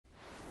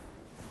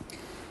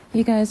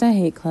You guys, I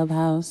hate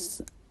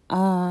Clubhouse.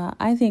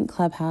 I think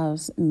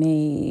Clubhouse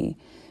may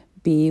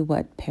be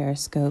what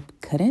Periscope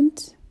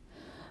couldn't.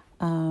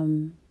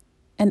 And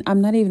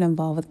I'm not even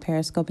involved with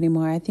Periscope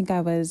anymore. I think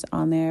I was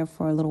on there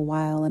for a little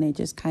while and it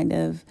just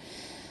it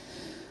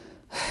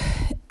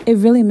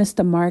really missed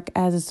the mark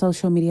as a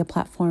social media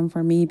platform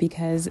for me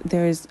because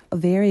there's a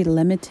very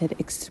limited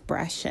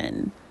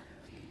expression.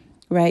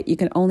 Right? You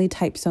can only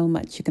type so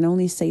much. You can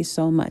only say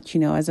so much,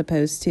 as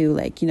opposed to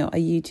a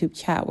YouTube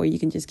chat where you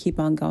can just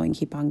keep on going,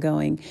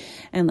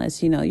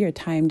 unless, you're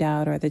timed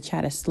out or the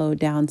chat is slowed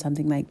down,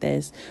 something like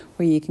this,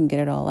 where you can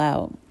get it all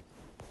out.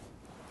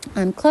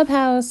 On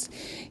Clubhouse,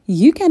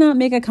 you cannot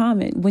make a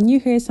comment. When you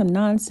hear some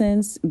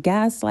nonsense,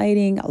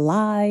 gaslighting,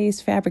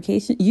 lies,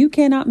 fabrication, you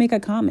cannot make a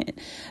comment.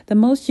 The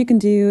most you can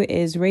do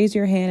is raise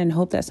your hand and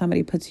hope that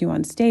somebody puts you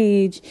on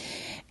stage.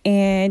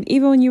 And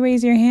even when you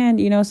raise your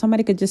hand,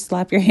 somebody could just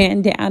slap your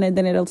hand down and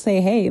then it'll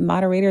say, hey,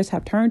 moderators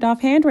have turned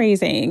off hand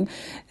raising.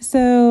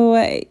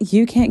 So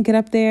you can't get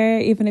up there,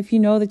 even if you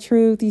know the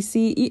truth. You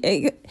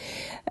see,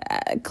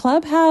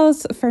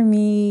 Clubhouse for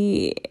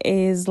me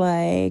is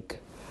like,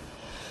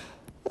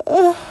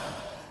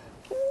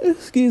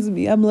 excuse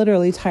me, I'm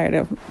literally tired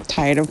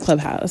of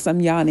Clubhouse. I'm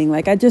yawning.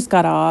 I just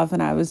got off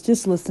and I was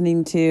just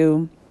listening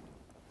to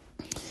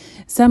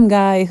some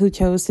guy who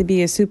chose to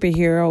be a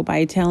superhero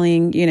by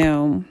telling,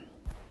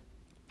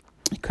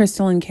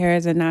 Crystal and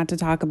Kara not to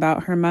talk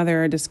about her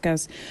mother or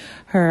discuss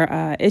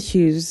her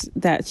issues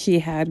that she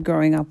had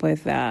growing up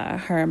with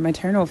her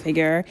maternal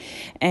figure.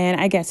 And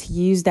I guess he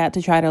used that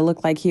to try to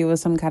look like he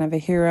was some kind of a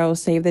hero,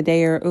 save the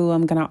day, or,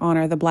 I'm going to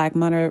honor the black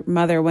mother,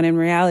 when in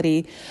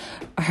reality,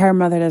 her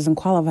mother doesn't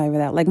qualify for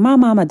that. Like my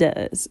mama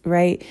does,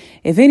 right?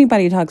 If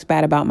anybody talks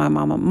bad about my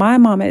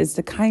mama is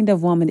the kind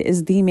of woman,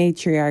 is the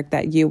matriarch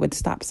that you would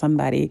stop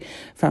somebody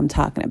from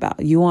talking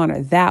about. You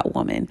honor that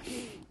woman.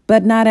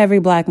 But not every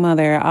black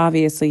mother,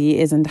 obviously,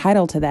 is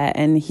entitled to that.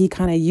 And he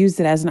kind of used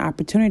it as an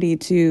opportunity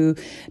to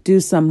do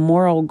some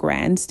moral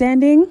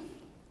grandstanding.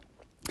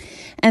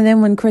 And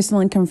then when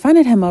Crystal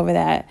confronted him over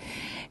that,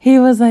 he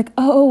was like,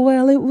 oh,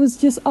 well, it was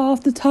just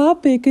off the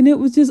topic and it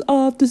was just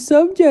off the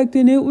subject.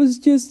 And it was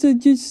just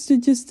and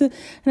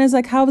I was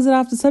like, how was it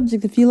off the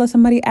subject? If you let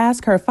somebody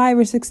ask her 5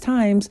 or 6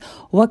 times,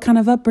 what kind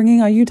of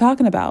upbringing are you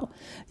talking about?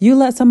 You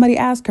let somebody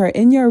ask her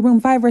in your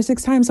room 5 or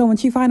 6 times. So when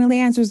she finally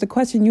answers the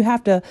question, you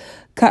have to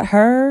cut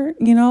her,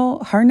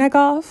 her neck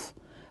off,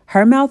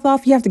 her mouth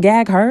off. You have to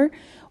gag her.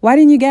 Why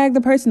didn't you gag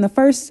the person the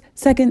first,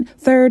 second,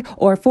 third,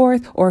 or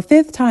fourth, or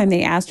fifth time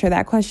they asked her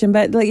that question?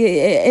 But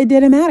it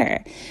didn't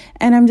matter.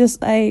 And I'm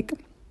just like,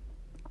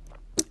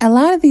 a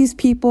lot of these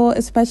people,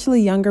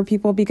 especially younger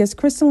people, because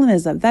Crystalline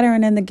is a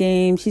veteran in the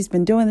game. She's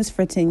been doing this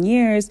for 10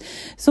 years.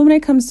 So when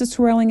it comes to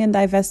swirling and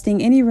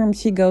divesting, any room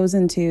she goes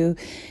into,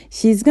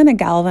 she's going to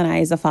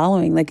galvanize a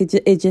following.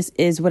 It just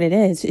is what it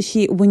is.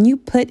 When you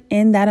put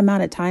in that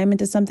amount of time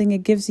into something,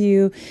 it gives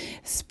you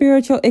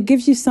it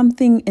gives you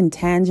something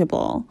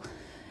intangible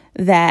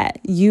that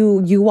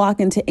you walk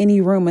into any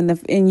room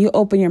and you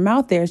open your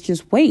mouth, there's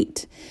just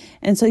weight.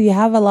 And so you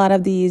have a lot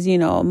of these,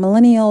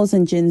 millennials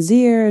and Gen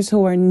Zers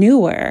who are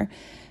newer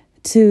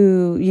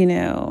to,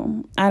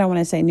 I don't want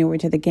to say newer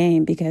to the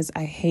game because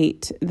I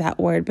hate that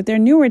word, but they're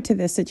newer to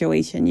this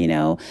situation,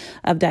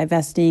 of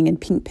divesting and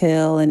pink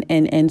pill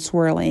and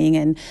swirling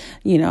and,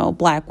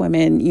 black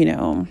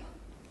women,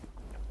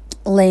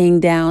 laying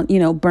down,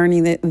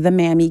 burning the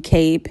mammy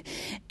cape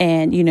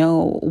and,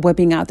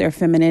 whipping out their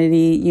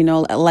femininity,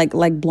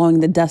 like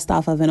blowing the dust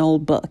off of an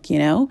old book,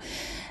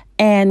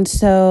 And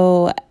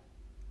so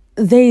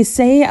they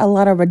say a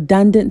lot of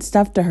redundant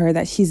stuff to her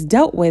that she's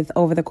dealt with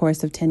over the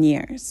course of 10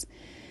 years.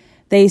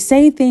 They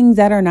say things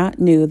that are not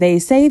new. They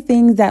say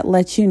things that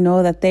let you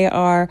know that they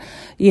are,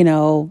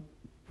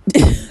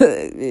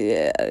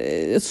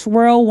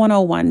 swirl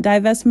 101,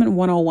 divestment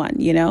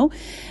 101,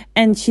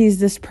 and she's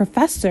this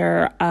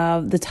professor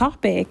of the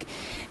topic.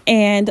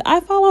 And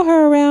I follow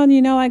her around,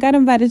 I got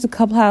invited to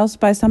Clubhouse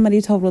by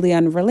somebody totally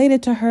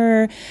unrelated to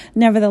her.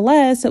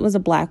 Nevertheless, it was a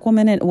black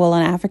woman, an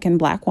African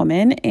black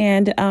woman.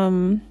 And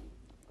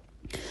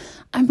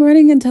I'm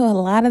running into a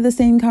lot of the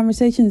same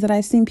conversations that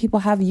I've seen people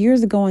have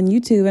years ago on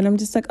YouTube. And I'm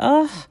just like,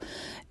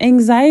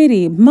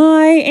 anxiety,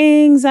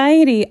 my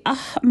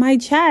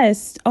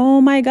chest.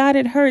 Oh my God,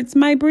 it hurts.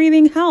 My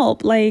breathing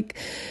help.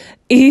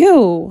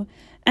 Ew.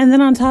 And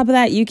then on top of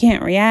that, you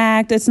can't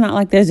react. It's not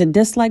like there's a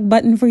dislike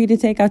button for you to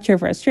take out your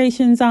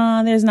frustrations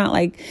on. There's not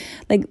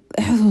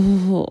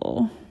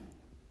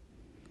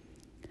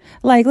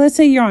let's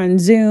say you're on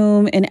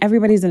Zoom and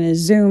everybody's in a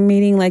Zoom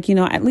meeting,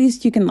 at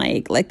least you can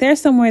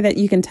there's somewhere that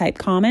you can type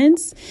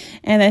comments.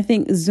 And I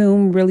think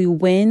Zoom really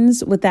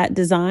wins with that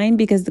design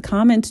because the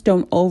comments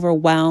don't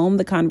overwhelm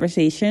the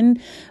conversation.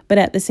 But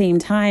at the same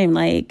time,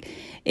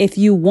 if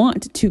you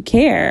want to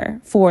care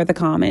for the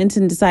comments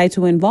and decide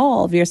to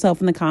involve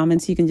yourself in the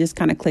comments, you can just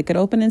kind of click it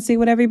open and see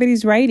what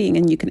everybody's writing.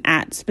 And you can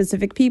add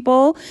specific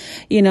people,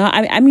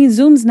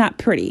 Zoom's not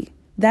pretty.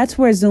 That's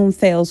where Zoom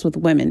fails with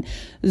women.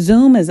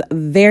 Zoom is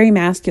very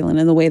masculine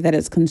in the way that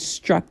it's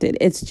constructed.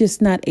 It's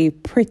just not a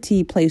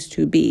pretty place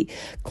to be.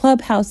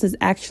 Clubhouse is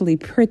actually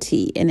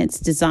pretty in its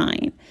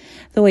design.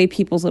 The way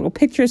people's little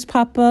pictures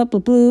pop up,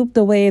 bloop,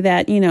 the way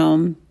that,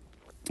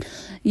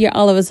 you're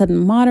all of a sudden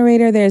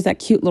moderator. There's that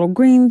cute little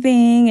green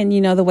thing. And,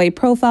 the way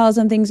profiles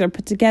and things are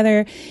put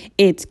together,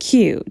 it's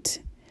cute.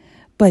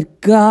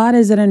 But God,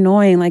 is it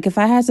annoying? Like, if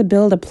I had to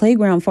build a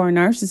playground for a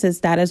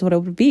narcissist, that is what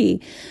it would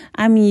be.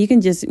 I mean, you can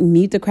just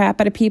mute the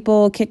crap out of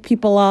people, kick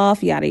people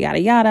off, yada, yada,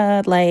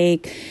 yada.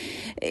 Like,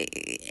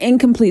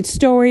 incomplete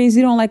stories.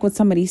 You don't like what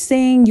somebody's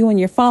saying. You and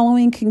your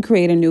following can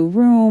create a new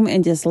room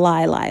and just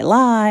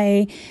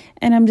lie.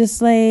 And I'm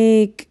just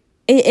like,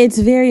 it's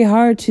very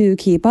hard to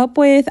keep up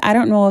with. I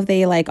don't know if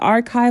they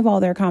archive all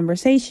their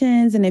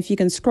conversations, and if you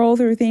can scroll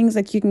through things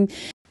like you can,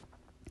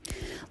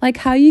 like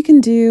how you can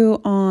do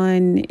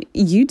on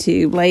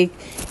YouTube. Like,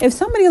 if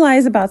somebody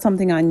lies about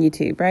something on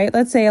YouTube, right?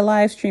 Let's say a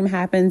live stream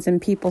happens and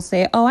people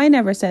say, oh, I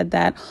never said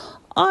that.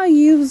 All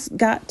you've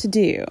got to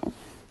do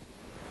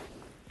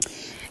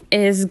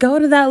is go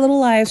to that little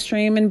live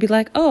stream and be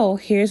like, oh,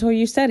 here's where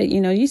you said it.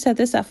 You said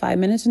this at 5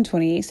 minutes and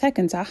 28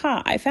 seconds.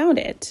 Aha, I found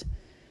it.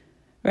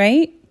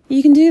 Right?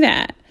 You can do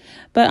that.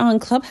 But on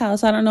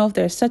Clubhouse, I don't know if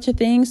there's such a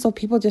thing. So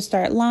people just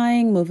start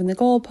lying, moving the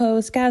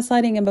goalposts,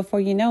 gaslighting. And before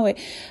you know it,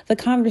 the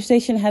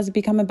conversation has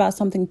become about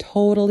something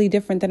totally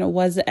different than it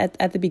was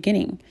at the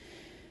beginning.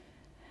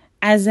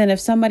 As in, if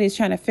somebody's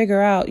trying to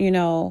figure out,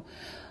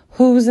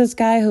 who's this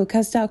guy who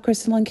cussed out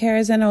Crystal and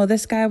Karazin? Oh,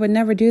 this guy would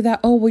never do that.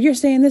 Oh, well, you're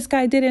saying this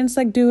guy did it. And it's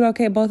like, dude,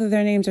 okay, both of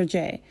their names are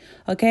Jay.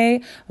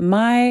 Okay,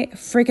 my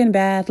freaking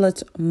bad.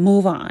 Let's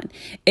move on.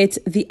 It's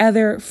the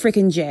other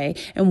freaking Jay.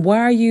 And why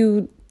are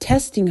you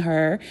testing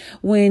her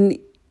when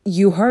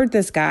you heard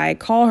this guy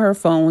call her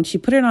phone? She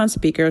put it on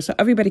speaker so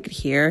everybody could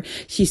hear.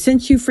 She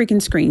sent you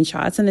freaking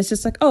screenshots. And it's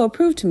just like, oh,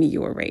 prove to me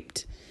you were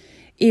raped.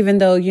 Even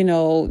though,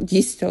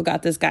 you still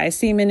got this guy's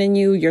semen in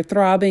you, you're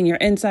throbbing, your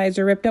insides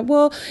are ripped up.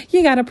 Well,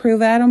 you got to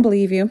prove it. I don't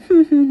believe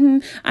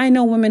you. I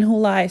know women who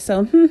lie.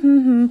 So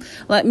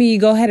let me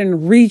go ahead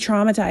and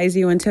re-traumatize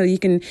you until you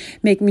can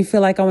make me feel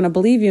like I want to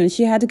believe you. And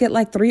she had to get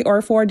 3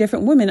 or 4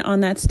 different women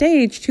on that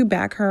stage to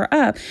back her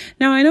up.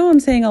 Now, I know I'm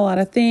saying a lot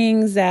of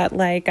things that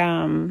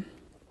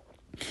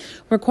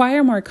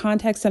require more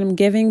context than I'm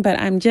giving, but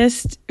I'm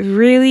just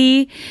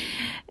really...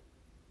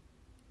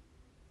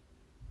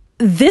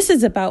 This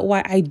is about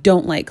why I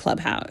don't like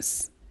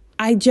Clubhouse.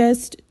 I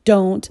just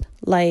don't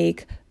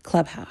like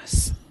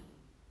Clubhouse.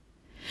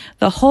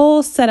 The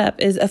whole setup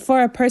is,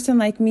 for a person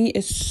like me,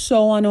 is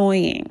so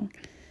annoying.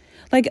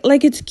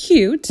 Like it's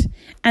cute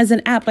as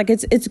an app. Like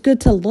it's good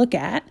to look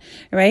at,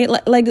 right?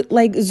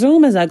 Like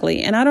Zoom is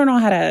ugly, and I don't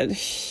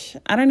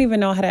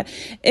even know how to.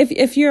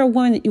 If you're a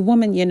woman,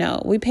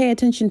 we pay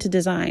attention to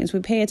designs,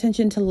 we pay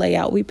attention to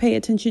layout, we pay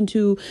attention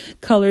to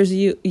colors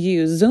you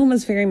use. Zoom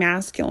is very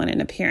masculine in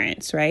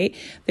appearance, right?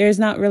 There's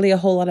not really a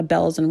whole lot of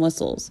bells and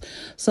whistles.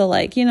 So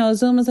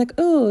Zoom is like,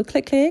 ooh,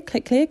 click, click,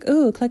 click, click.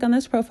 Ooh, click on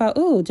this profile.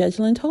 Ooh, Judge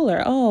Lynn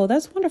Toller. Oh,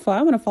 that's wonderful.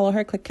 I want to follow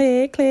her. Click,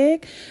 click,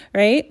 click.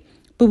 Right?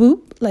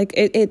 Boop, boop.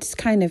 It's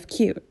kind of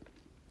cute.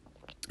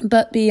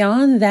 But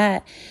beyond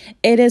that,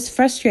 it is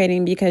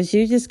frustrating because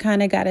you just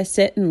kind of got to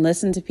sit and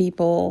listen to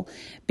people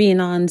be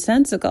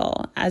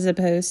nonsensical, as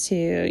opposed to,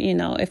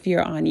 if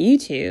you're on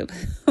YouTube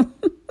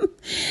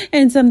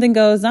and something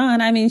goes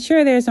on. I mean,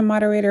 sure, there's a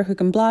moderator who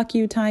can block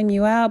you, time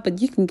you out,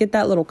 but you can get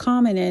that little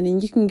comment in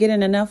and you can get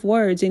in enough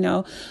words,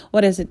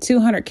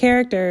 200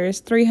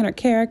 characters, 300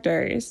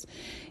 characters.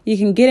 You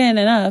can get in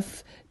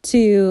enough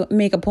to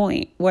make a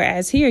point.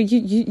 Whereas here,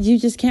 you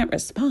just can't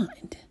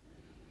respond.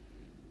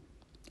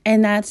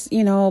 And that's,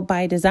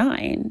 by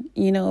design.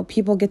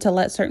 People get to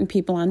let certain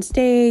people on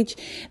stage.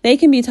 They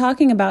can be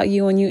talking about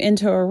you when you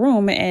enter a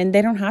room, and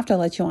they don't have to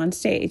let you on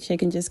stage. They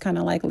can just kind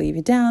of leave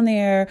you down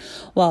there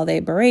while they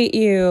berate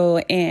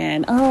you.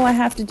 And, oh, I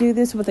have to do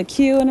this with a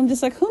queue. And I'm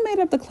just like, who made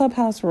up the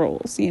Clubhouse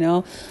rules?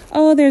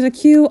 Oh, there's a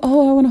queue.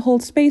 Oh, I want to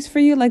hold space for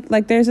you.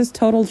 Like there's this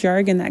total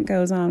jargon that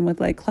goes on with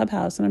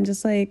Clubhouse. And I'm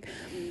just like,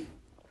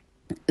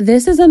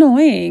 this is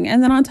annoying.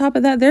 And then on top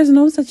of that, there's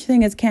no such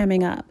thing as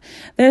camming up.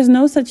 There's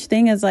no such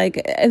thing as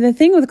the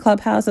thing with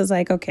Clubhouse is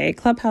okay,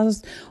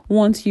 Clubhouse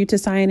wants you to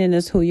sign in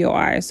as who you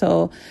are.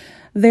 So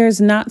there's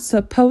not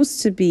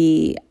supposed to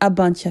be a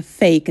bunch of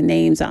fake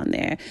names on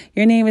there.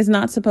 Your name is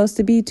not supposed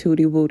to be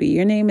Tootie Wootie.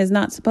 Your name is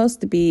not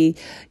supposed to be,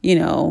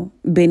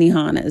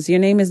 Benihana's. Your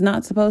name is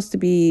not supposed to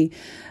be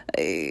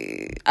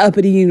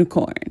Uppity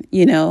Unicorn,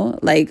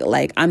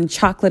 like I'm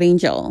Chocolate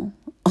Angel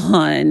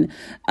on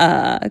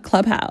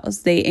Clubhouse.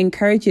 They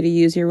encourage you to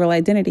use your real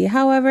identity.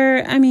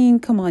 However, I mean,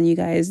 come on, you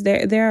guys,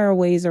 there are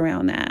ways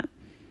around that.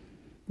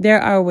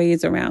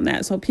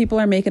 So people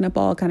are making up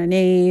all kind of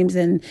names,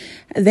 and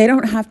they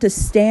don't have to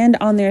stand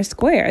on their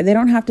square. They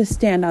don't have to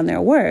stand on their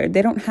word.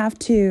 They don't have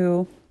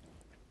to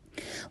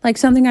Like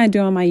something I do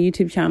on my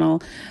YouTube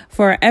channel.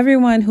 For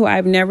everyone who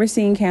I've never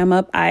seen cam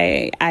up,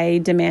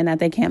 I demand that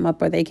they cam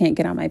up or they can't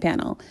get on my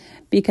panel.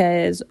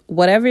 Because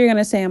whatever you're going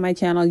to say on my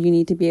channel, you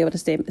need to be able to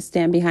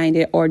stand behind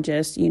it, or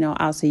just,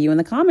 I'll see you in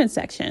the comment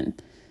section.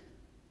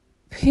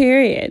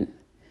 Period.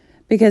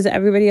 Because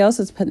everybody else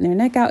is putting their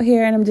neck out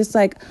here. And I'm just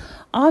like,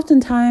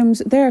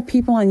 oftentimes there are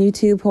people on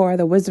YouTube who are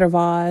the Wizard of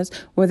Oz,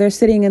 where they're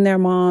sitting in their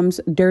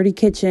mom's dirty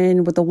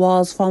kitchen with the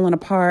walls falling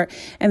apart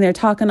and they're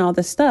talking all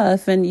this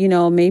stuff. And,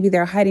 maybe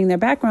they're hiding their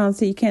background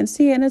so you can't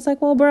see it. And it's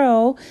like, well,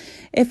 bro,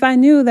 if I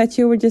knew that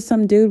you were just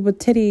some dude with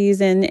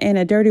titties and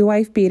a dirty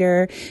wife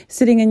beater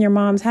sitting in your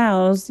mom's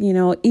house,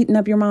 eating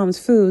up your mom's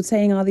food,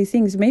 saying all these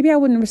things, maybe I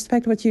wouldn't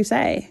respect what you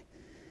say.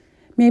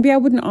 Maybe I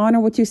wouldn't honor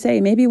what you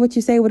say. Maybe what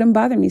you say wouldn't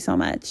bother me so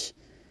much.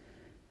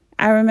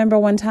 I remember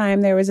one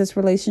time there was this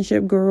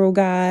relationship guru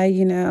guy,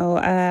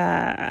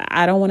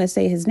 I don't want to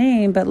say his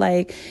name, but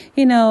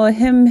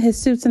his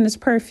suits and his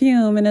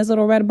perfume and his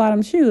little red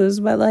bottom shoes.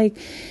 But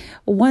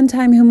one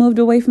time he moved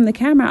away from the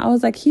camera, I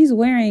was like, he's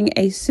wearing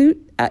a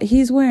suit.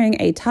 He's wearing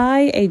a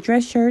tie, a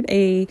dress shirt,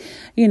 a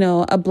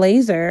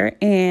blazer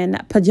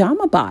and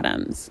pajama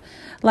bottoms.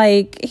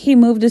 He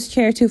moved his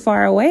chair too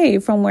far away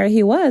from where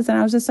he was. And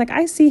I was just like,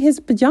 I see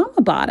his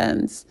pajama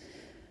bottoms.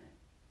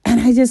 And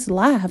I just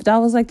laughed. I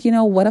was like,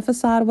 what a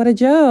facade, what a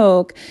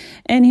joke.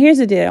 And here's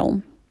the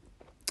deal.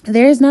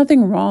 There's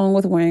nothing wrong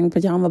with wearing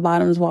pajama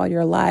bottoms while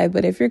you're alive.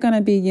 But if you're going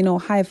to be,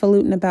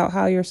 highfalutin about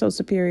how you're so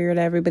superior to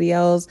everybody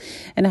else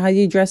and how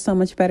you dress so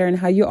much better and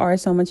how you are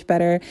so much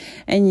better,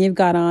 and you've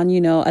got on,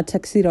 a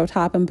tuxedo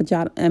top and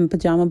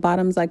pajama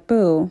bottoms, like,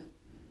 boo.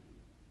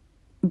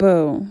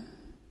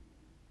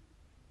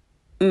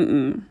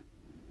 Mm-mm.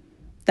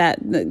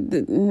 That's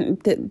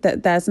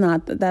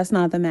not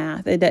the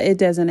math. It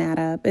doesn't add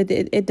up.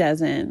 It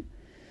doesn't.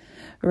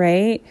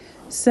 Right.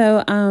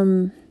 So,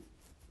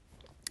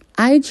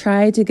 I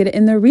tried to get it.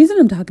 And the reason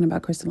I'm talking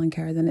about Crystal and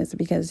Karen is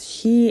because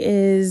she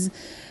is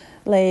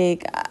a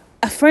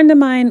friend of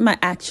mine. My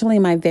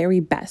very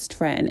best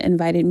friend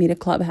invited me to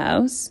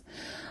Clubhouse.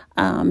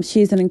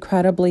 She's an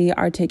incredibly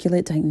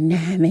articulate,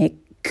 dynamic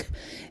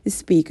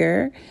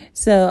speaker.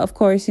 So of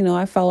course,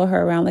 I follow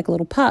her around like a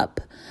little pup,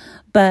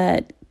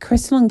 but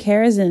Crystal and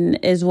Karen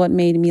is what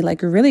made me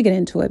really get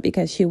into it,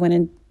 because she went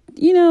in,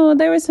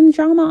 there was some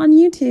drama on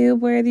YouTube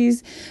where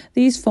these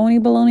phony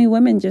baloney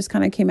women just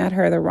kind of came at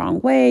her the wrong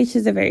way.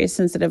 She's a very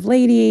sensitive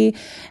lady.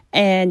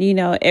 And,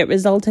 it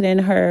resulted in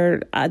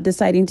her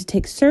deciding to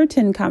take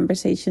certain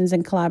conversations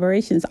and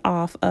collaborations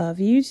off of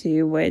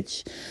YouTube,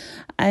 which,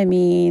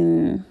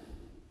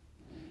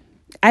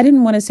 I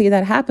didn't want to see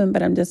that happen,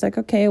 but I'm just like,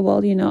 okay,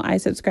 well, I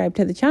subscribe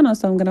to the channel,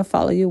 so I'm going to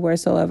follow you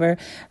wheresoever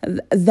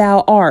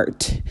thou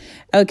art.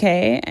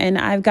 Okay. And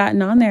I've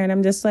gotten on there and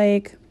I'm just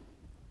like,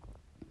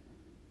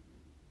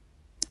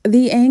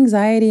 the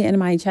anxiety in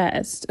my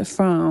chest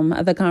from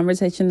the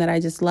conversation that I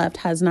just left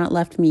has not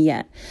left me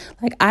yet.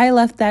 I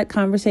left that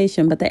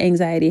conversation, but the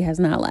anxiety has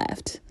not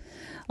left.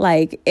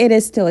 It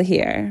is still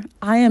here.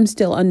 I am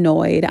still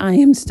annoyed. I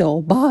am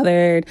still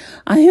bothered.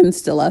 I am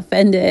still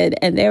offended.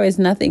 And there is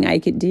nothing I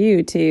could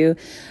do to,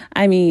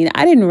 I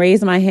didn't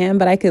raise my hand,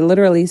 but I could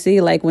literally see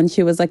when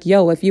she was like,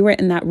 yo, if you were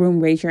in that room,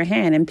 raise your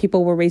hand. And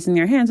people were raising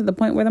their hands to the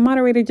point where the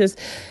moderator just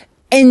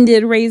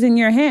ended raising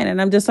your hand. And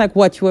I'm just like,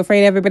 what, you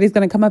afraid everybody's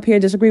going to come up here,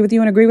 disagree with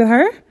you and agree with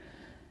her?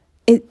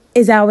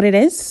 Is that what it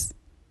is?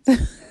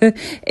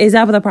 Is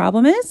that what the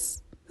problem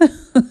is?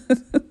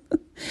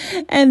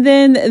 And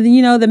then,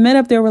 the men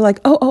up there were like,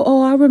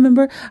 oh, I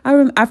remember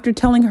after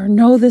telling her,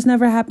 no, this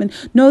never happened.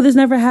 No, this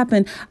never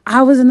happened.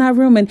 I was in that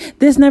room and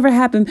this never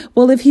happened.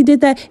 Well, if he did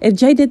that, if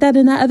Jay did that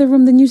in that other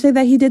room, then you say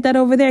that he did that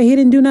over there. He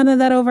didn't do none of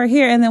that over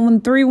here. And then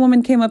when 3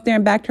 women came up there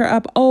and backed her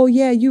up, oh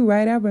yeah, you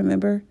right. I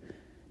remember.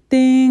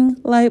 Ding,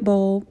 light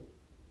bulb.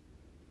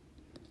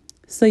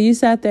 So you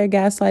sat there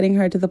gaslighting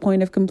her to the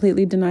point of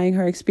completely denying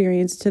her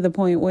experience, to the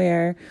point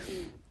where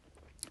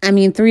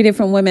 3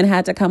 different women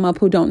had to come up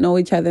who don't know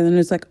each other. And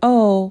it's like,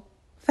 oh,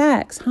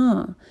 facts,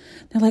 huh?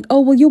 They're like, oh,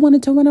 well, you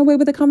wanted to run away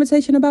with a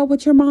conversation about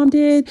what your mom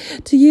did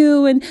to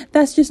you. And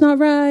that's just not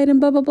right.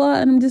 And blah, blah, blah.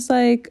 And I'm just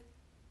like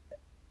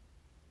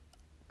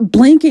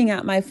blinking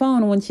at my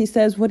phone when she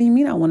says, what do you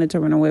mean I wanted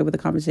to run away with a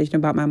conversation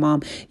about my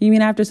mom? You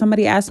mean after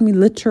somebody asked me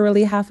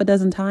literally half a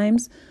dozen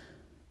times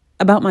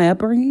about my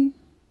upbringing,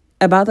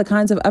 about the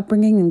kinds of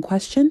upbringing in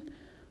question?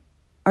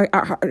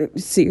 Are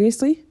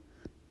seriously?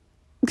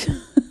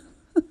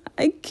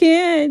 I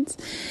can't.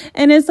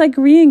 And it's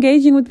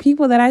re-engaging with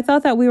people that I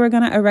thought that we were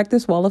going to erect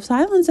this wall of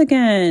silence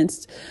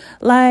against.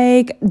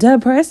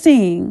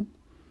 Depressing.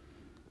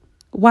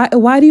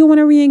 Why do you want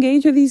to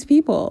re-engage with these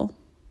people?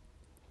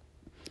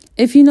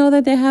 If you know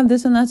that they have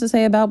this and that to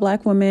say about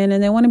Black women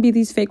and they want to be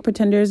these fake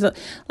pretenders,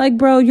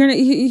 bro,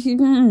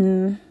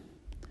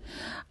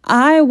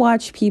 I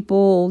watch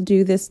people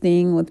do this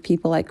thing with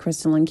people like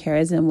Crystal and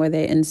Karen where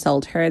they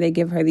insult her. They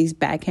give her these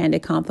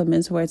backhanded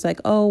compliments where it's like,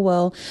 oh,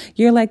 well,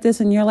 you're like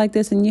this and you're like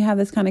this and you have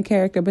this kind of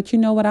character. But you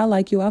know what? I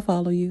like you. I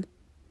follow you.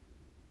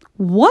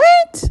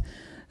 What?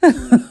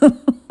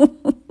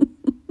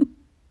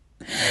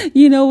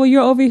 Well,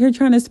 you're over here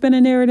trying to spin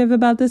a narrative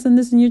about this and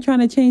this, and you're trying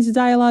to change the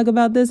dialogue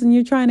about this, and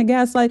you're trying to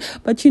gaslight.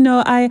 But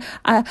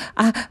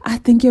I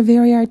think you're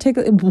very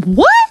articulate.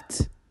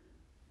 What?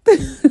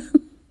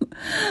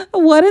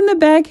 What in the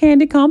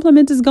backhanded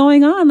compliment is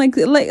going on?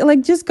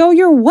 Like, just go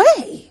your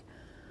way.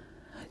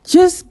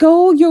 Just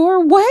go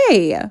your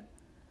way.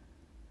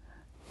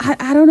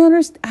 I don't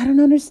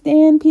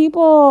understand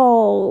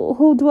people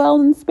who dwell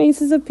in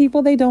spaces of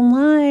people they don't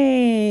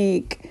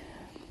like.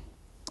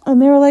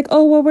 And they were like,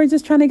 oh, well, we're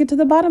just trying to get to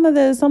the bottom of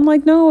this. I'm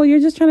like, no, you're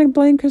just trying to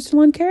blame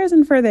Crystalline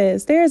Carrison for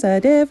this. There's a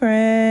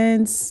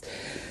difference.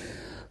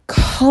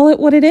 Call it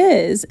what it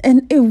is.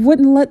 And it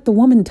wouldn't let the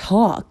woman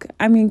talk.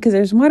 I mean, because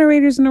there's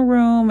moderators in the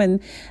room.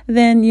 And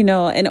then,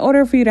 in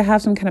order for you to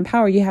have some kind of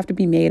power, you have to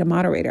be made a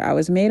moderator. I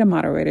was made a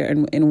moderator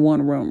in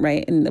one room,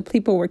 right? And the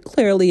people were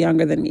clearly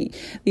younger than me.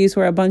 These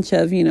were a bunch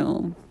of,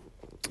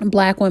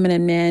 Black women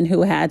and men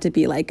who had to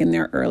be like in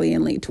their early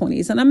and late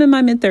 20s. And I'm in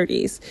my mid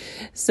 30s.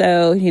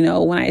 So,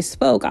 when I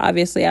spoke,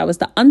 obviously I was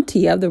the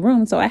auntie of the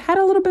room. So I had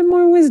a little bit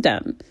more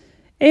wisdom.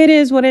 It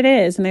is what it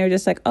is. And they were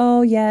just like,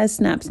 oh, yes,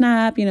 snap,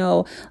 snap.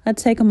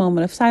 Let's take a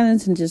moment of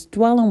silence and just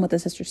dwell on what the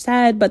sister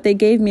said. But they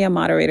gave me a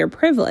moderator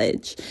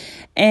privilege.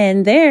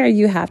 And there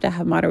you have to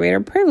have moderator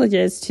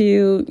privileges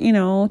to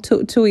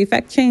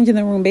effect change in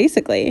the room,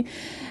 basically.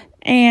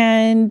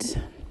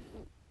 And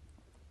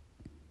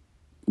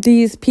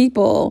these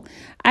people,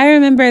 I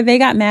remember they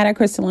got mad at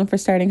Crystalline for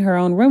starting her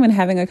own room and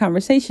having a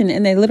conversation.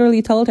 And they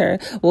literally told her,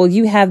 well,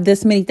 you have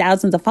this many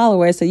thousands of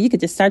followers, so you could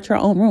just start your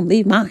own room.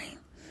 Leave mine.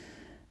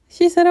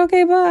 She said,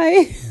 okay,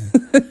 bye.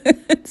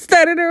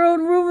 Started her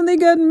own room and they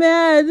got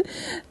mad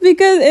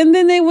and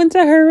then they went to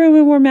her room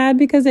and were mad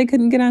because they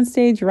couldn't get on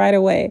stage right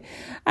away.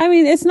 I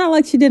mean, it's not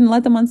like she didn't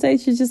let them on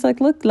stage. She's just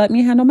like, look, let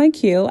me handle my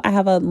queue. I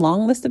have a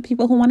long list of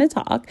people who want to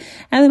talk.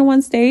 And then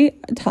once they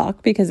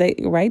talk, because they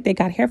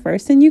got here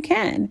first, then you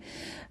can.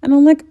 And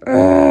I'm like,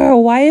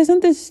 why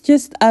isn't this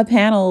just a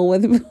panel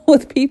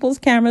with people's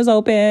cameras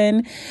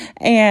open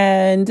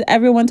and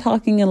everyone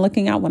talking and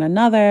looking at one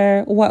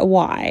another?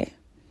 Why?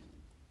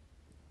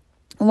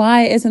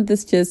 Why isn't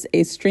this just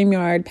a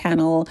StreamYard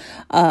panel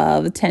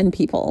of 10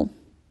 people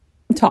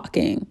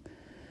talking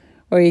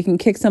where you can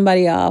kick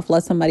somebody off,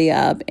 let somebody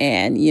up,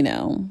 and,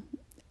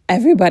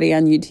 everybody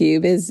on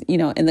YouTube is,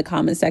 in the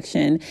comment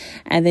section,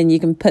 and then you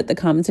can put the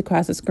comments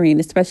across the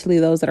screen, especially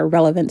those that are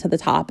relevant to the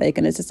topic.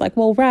 And it's just like,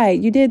 well, right,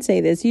 you did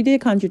say this. You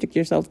did contradict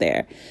yourself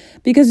there.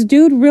 Because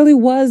dude really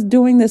was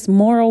doing this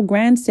moral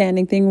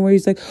grandstanding thing where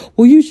he's like,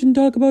 well, you shouldn't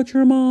talk about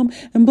your mom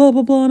and blah,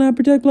 blah, blah. And I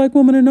protect Black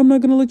women and I'm not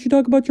going to let you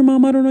talk about your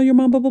mom. I don't know your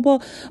mom, blah, blah, blah.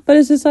 But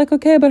it's just like,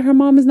 okay, but her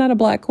mom is not a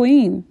Black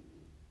queen.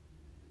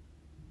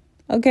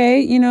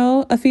 Okay,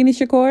 Afeni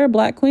Shakur,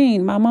 Black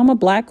queen. My mama,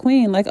 Black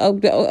queen. Like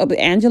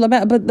Angela,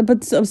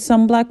 but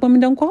some Black women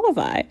don't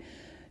qualify.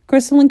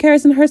 Crystalline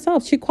Carrison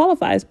herself, she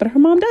qualifies, but her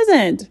mom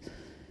doesn't.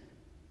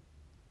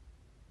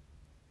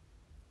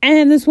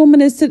 And this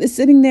woman is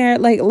sitting there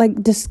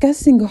like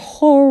discussing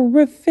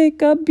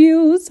horrific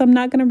abuse. I'm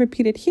not going to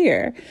repeat it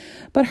here,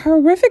 but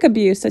horrific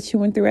abuse that she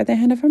went through at the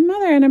hand of her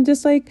mother. And I'm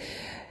just like,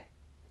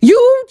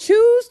 you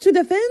choose to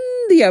defend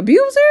the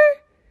abuser?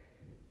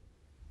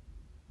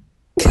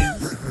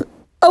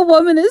 A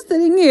woman is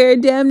sitting here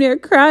damn near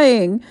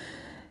crying,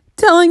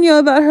 telling you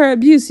about her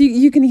abuse.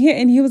 You can hear,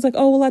 and he was like,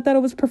 oh, well, I thought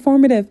it was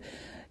performative.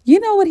 You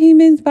know what he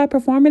means by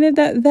performative?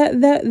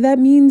 That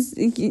means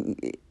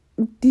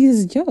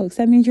these jokes.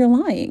 That means you're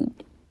lying.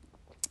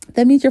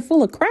 That means you're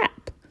full of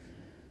crap.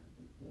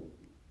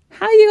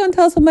 How are you going to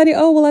tell somebody,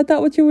 oh, well, I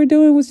thought what you were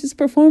doing was just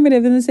performative,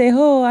 and then say,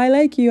 oh, I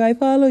like you, I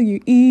follow you.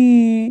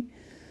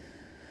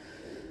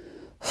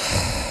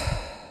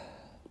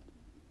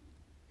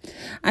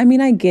 I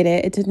mean, I get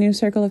it. It's a new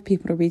circle of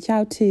people to reach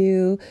out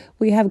to.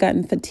 We have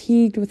gotten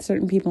fatigued with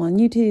certain people on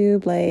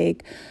YouTube.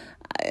 Like,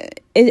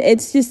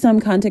 it's just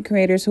some content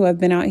creators who have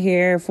been out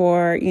here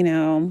for,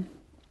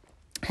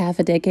 half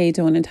a decade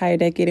to an entire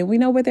decade, and we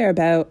know what they're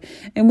about,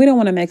 and we don't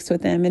want to mix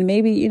with them. And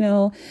maybe,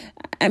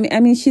 I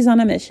mean, she's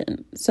on a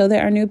mission. So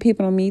there are new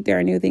people to meet. There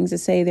are new things to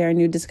say. There are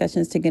new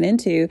discussions to get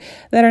into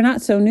that are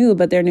not so new,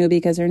 but they're new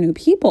because they're new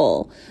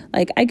people.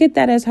 Like, I get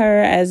that as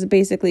her, as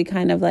basically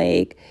kind of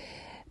like,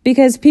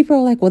 because people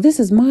are like, well, this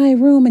is my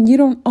room and you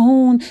don't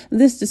own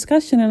this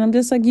discussion. And I'm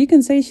just like, you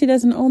can say she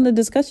doesn't own the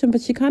discussion,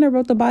 but she kind of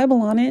wrote the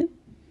Bible on it.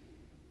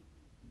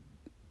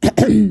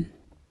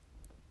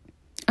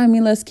 I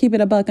mean, let's keep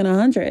it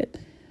 $100.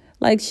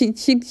 Like,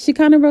 she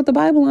kind of wrote the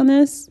Bible on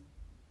this.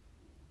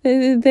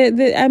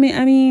 I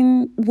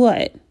mean,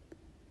 what?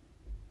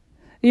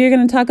 You're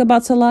going to talk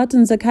about Salat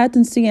and Zakat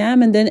and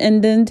Siyam and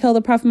then tell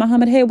the Prophet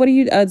Muhammad, hey, what are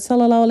you,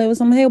 sallallahu alaihi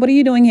wasallam, hey, what are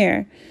you doing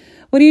here?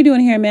 What are you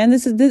doing here, man?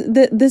 This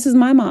is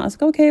my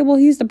mosque. Okay, well,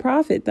 he's the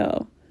prophet,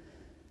 though.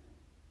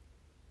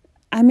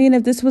 I mean,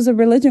 if this was a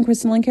religion,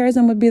 Crystalline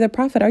Carrison would be the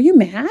prophet. Are you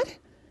mad?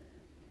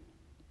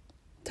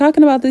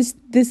 Talking about these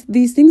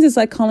things is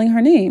like calling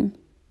her name.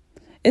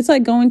 It's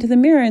like going to the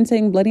mirror and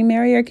saying Bloody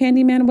Mary or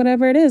Candyman,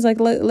 whatever it is. Like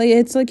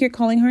it's like you're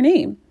calling her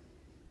name.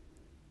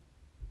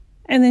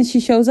 And then she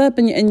shows up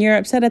and you're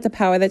upset at the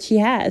power that she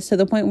has, to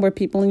the point where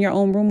people in your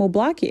own room will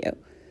block you.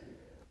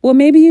 Well,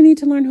 maybe you need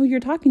to learn who you're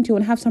talking to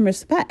and have some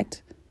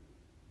respect.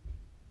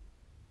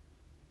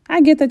 I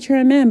get that you're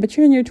a man, but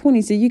you're in your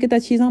 20s. Do you get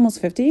that she's almost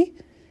 50?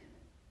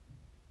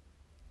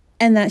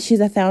 And that she's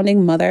a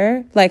founding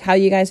mother, like how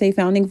you guys say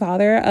founding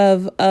father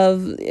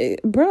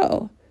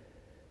bro.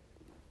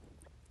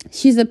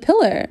 She's a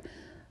pillar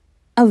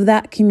of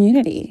that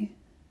community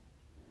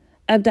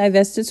of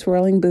divested,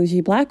 swirling,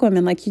 bougie Black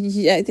women. Like,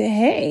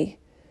 hey,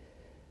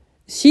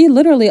 she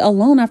literally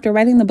alone, after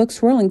writing the book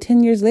Swirling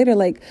 10 years later,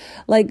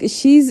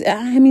 she's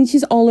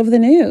all over the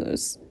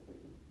news.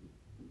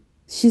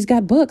 She's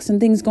got books and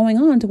things going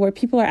on to where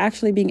people are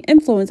actually being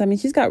influenced. I mean,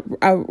 she's got,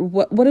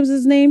 what was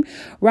his name?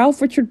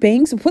 Ralph Richard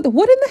Banks. What in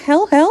the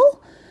hell?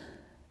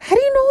 How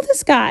do you know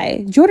this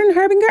guy? Jordan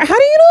Harbinger? How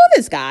do you know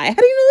this guy? How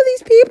do you know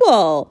these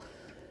people?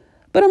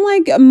 But I'm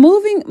like,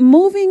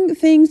 moving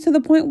things to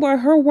the point where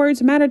her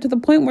words matter, to the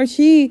point where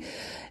she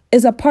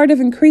is a part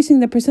of increasing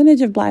the percentage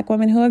of Black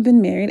women who have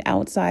been married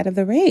outside of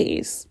the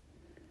race.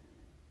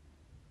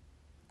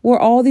 Where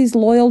all these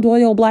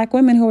loyal Black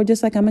women who are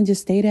just like, I'm going to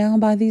just stay down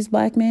by these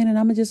Black men, and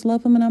I'm going to just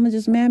love them, and I'm going to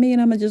just mammy,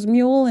 and I'm going to just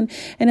mule. And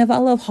if I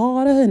love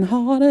harder and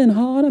harder and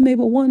harder,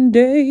 maybe one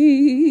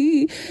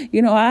day,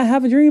 I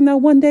have a dream that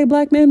one day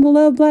Black men will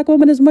love Black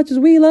women as much as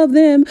we love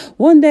them.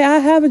 One day I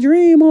have a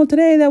dream on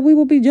today that we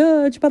will be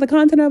judged by the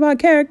content of our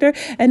character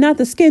and not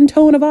the skin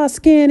tone of our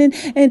skin.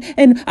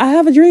 And I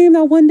have a dream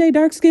that one day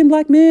dark-skinned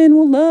Black men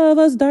will love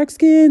us dark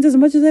skins as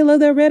much as they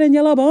love their red and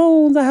yellow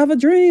bones. I have a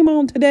dream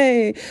on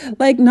today.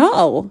 Like,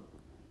 No.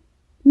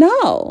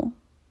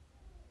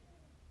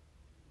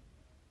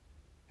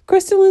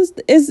 Crystal is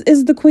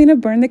the queen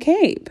of Burn the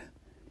Cape.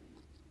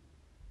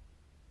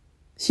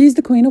 She's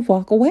the queen of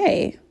Walk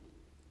Away.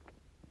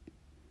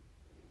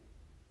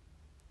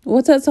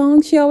 What's that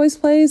song she always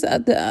plays?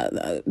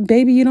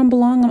 Baby, you don't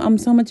belong. I'm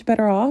so much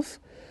better off.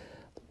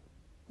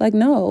 Like,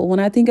 no, when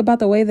I think about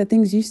the way that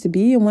things used to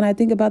be, and when I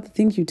think about the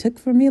things you took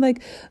from me,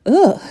 like,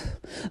 ugh.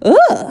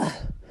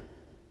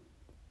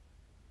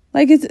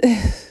 Like, it's...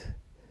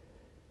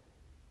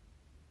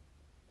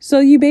 So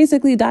you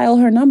basically dial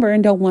her number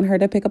and don't want her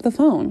to pick up the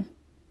phone,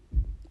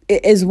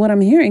 is what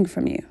I'm hearing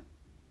from you.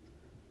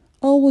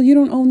 Oh, well, you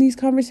don't own these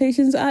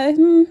conversations. I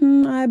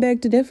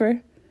beg to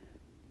differ.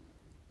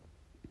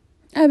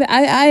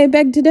 I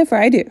beg to differ.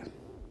 I do.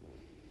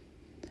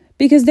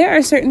 Because there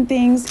are certain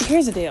things.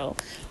 Here's the deal.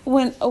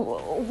 When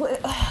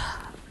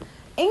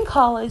in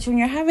college, when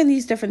you're having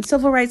these different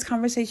civil rights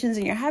conversations,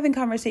 and you're having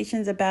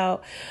conversations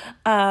about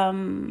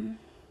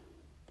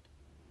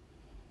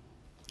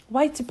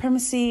white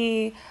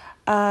supremacy,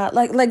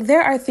 like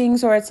there are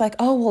things where it's like,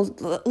 oh,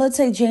 well, let's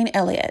say Jane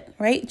Elliott,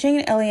 right?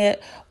 Jane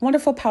Elliott,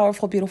 wonderful,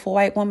 powerful, beautiful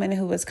white woman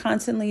who was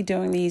constantly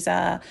doing these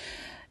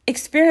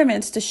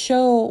experiments to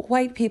show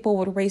white people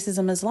what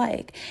racism is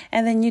like.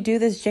 And then you do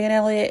this Jane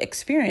Elliott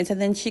experience, and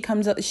then she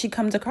comes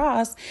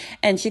across,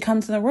 and she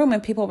comes in the room,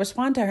 and people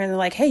respond to her, and they're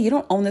like, hey, you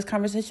don't own this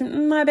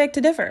conversation. I beg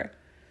to differ.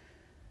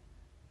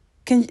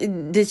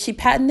 Did she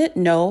patent it?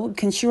 No.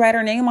 Can she write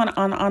her name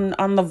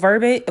on the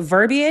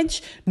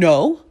verbiage?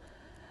 No.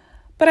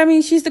 But I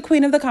mean, she's the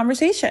queen of the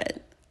conversation.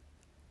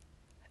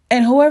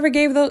 And whoever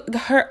gave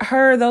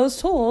her those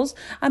tools,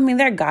 I mean,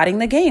 they're guiding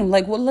the game.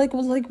 What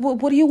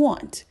do you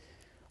want?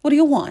 What do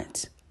you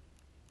want?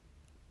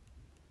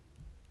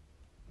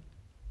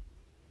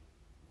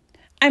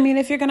 I mean,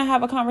 if you're going to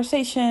have a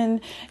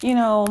conversation,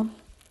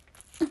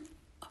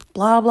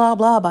 blah, blah,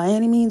 blah, by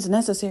any means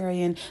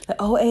necessary, and the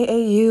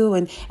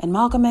OAAU and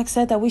Malcolm X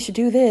said that we should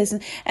do this.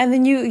 And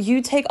then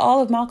you take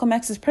all of Malcolm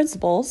X's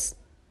principles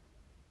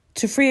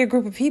to free a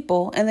group of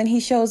people, and then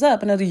he shows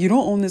up and you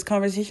don't own this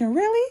conversation.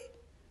 Really?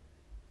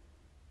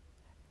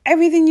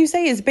 Everything you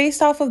say is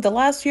based off of the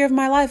last year of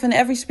my life and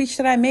every speech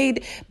that I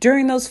made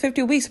during those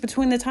 50 weeks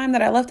between the time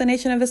that I left the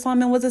Nation of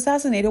Islam and was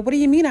assassinated. What do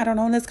you mean I don't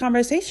own this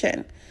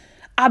conversation?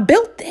 I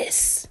built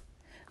this.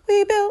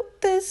 We built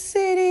this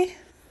city.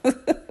 We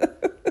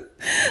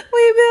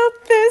built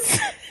this.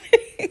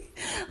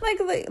 like,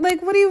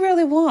 what do you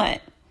really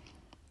want?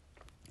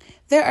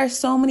 There are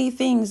so many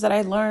things that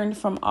I learned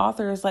from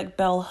authors like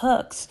Bell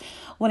Hooks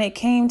when it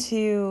came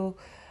to,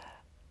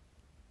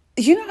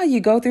 how you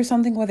go through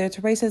something, whether it's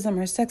racism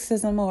or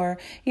sexism or,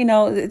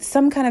 it's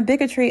some kind of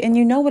bigotry, and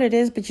you know what it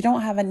is, but you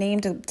don't have a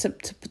name to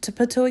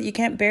put to it. You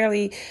can't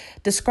barely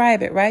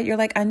describe it, right? You're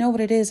like, I know what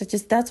it is.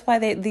 That's why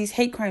these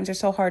hate crimes are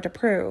so hard to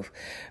prove,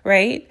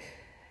 right?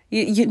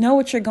 You know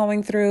what you're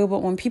going through,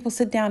 but when people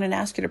sit down and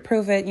ask you to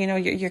prove it,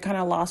 you're kind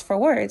of lost for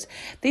words.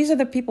 These are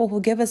the people who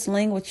give us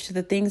language to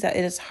the things that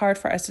it is hard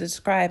for us to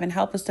describe and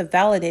help us to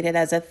validate it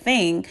as a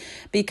thing,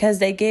 because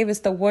they gave us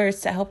the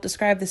words to help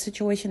describe the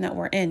situation that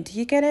we're in. Do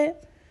you get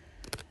it?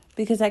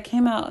 Because that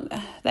came out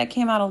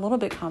a little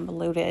bit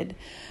convoluted,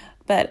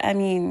 but I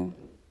mean,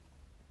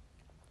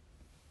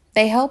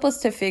 they help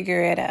us to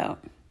figure it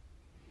out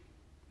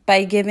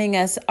by giving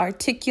us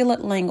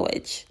articulate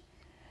language,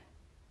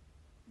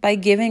 by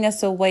giving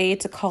us a way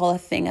to call a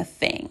thing a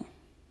thing.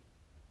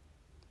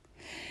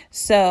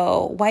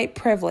 So white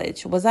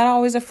privilege, was that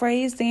always a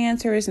phrase? The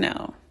answer is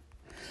no.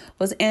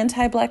 Was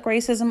anti-Black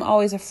racism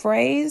always a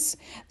phrase?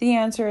 The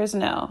answer is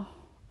no.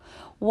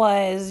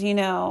 Was,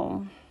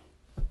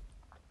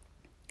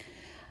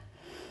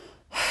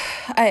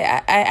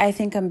 I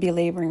think I'm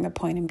belaboring the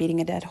point and beating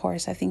a dead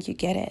horse. I think you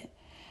get it.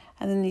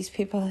 And then these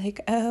people are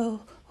like,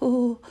 oh,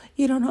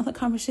 you don't know the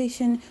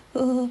conversation.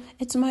 Oh,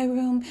 it's my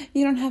room.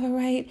 You don't have a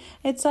right.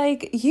 It's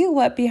like, you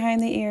wet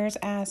behind the ears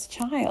ass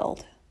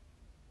child.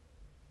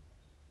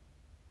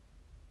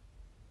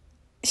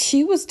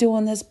 She was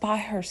doing this by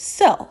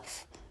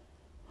herself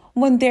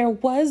when there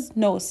was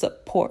no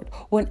support,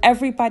 when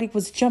everybody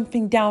was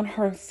jumping down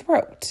her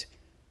throat.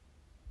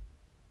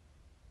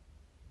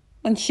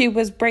 When she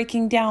was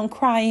breaking down,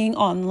 crying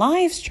on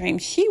live stream,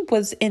 she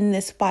was in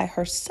this by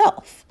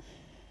herself.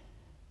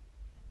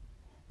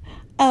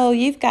 Oh,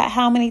 you've got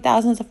how many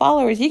thousands of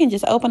followers? You can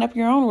just open up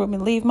your own room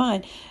and leave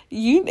mine.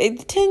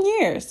 10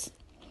 years.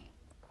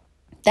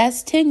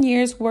 That's 10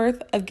 years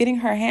worth of getting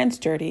her hands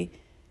dirty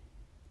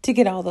to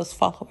get all those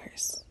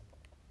followers.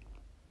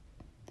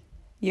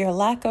 Your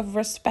lack of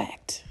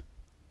respect.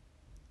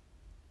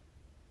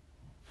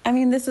 I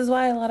mean, this is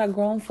why a lot of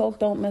grown folk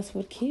don't mess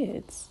with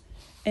kids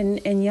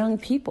and young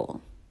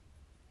people.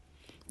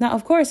 Now,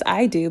 of course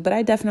I do, but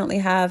I definitely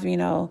have,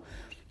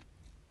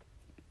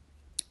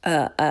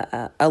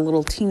 a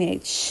little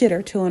teenage shit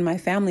or two in my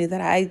family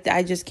that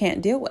I just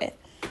can't deal with.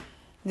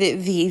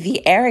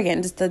 The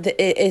arrogance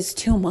is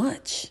too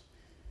much.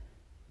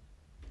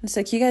 It's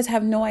like, you guys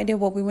have no idea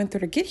what we went through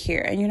to get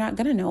here, and you're not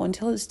going to know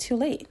until it's too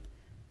late.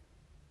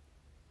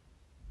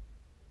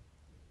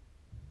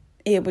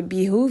 It would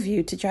behoove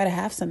you to try to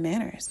have some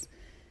manners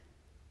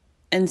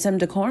and some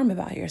decorum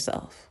about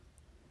yourself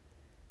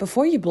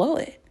before you blow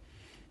it.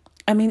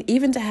 I mean,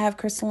 even to have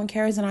Crystal and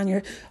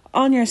Karazin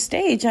on your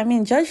stage, I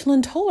mean, Judge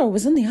Lynn Toller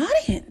was in the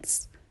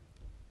audience.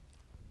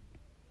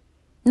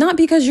 Not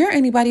because you're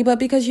anybody, but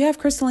because you have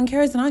Crystal and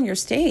Karazin on your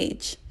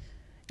stage.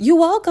 You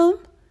welcome.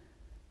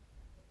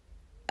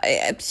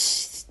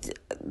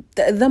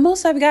 The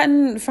most I've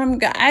gotten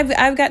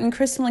I've gotten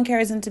Crystal and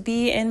Karazin to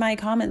be in my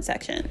comment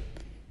section.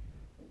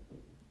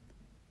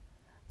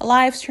 A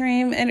live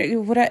stream, and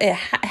it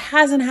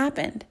hasn't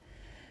happened.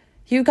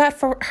 You got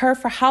her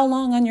for how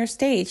long on your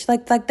stage?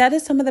 Like that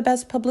is some of the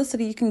best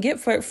publicity you can get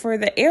for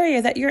the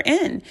area that you're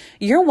in.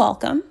 You're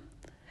welcome.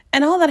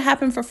 And all that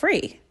happened for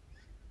free.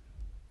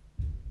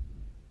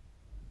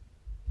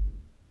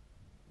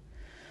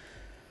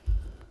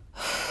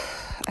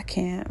 I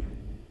can't.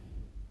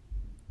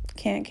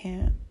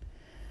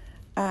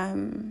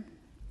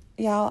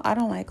 Y'all, I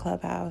don't like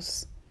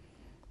Clubhouse.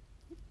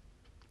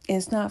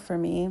 It's not for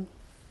me.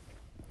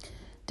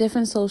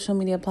 Different social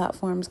media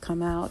platforms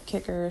come out,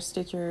 Kicker,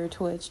 Stitcher,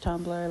 Twitch,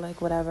 Tumblr, like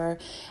whatever.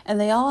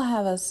 And they all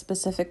have a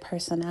specific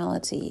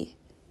personality.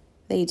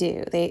 They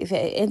do.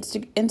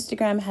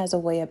 Instagram has a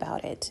way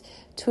about it.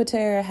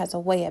 Twitter has a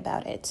way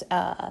about it.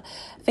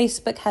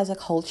 Facebook has a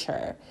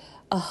culture.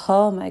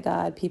 Oh my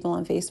God, people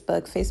on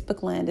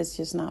Facebook land is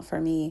just not for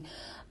me.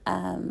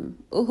 I'm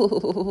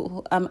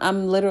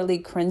literally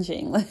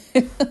cringing.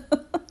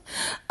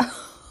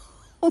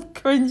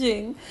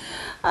 Cringing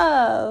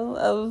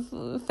of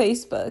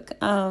Facebook.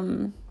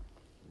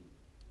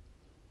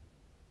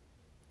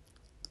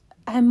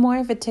 I'm more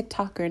of a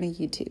TikToker and a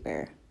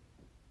YouTuber.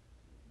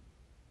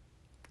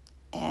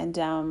 And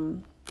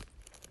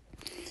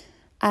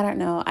I don't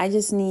know. I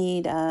just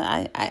need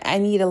I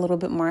need a little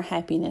bit more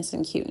happiness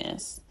and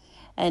cuteness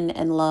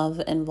and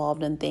love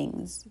involved in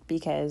things,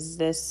 because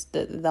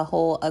the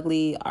whole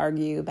ugly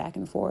argue back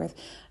and forth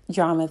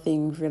drama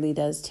thing really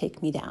does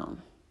take me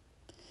down.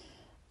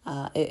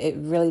 It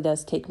really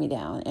does take me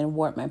down and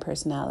warp my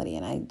personality,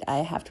 and I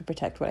have to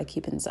protect what I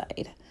keep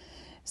inside.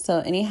 So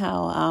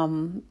anyhow,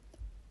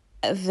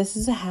 this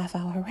is a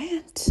half-hour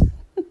rant.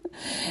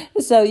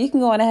 So you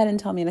can go on ahead and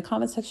tell me in the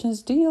comment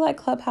sections, do you like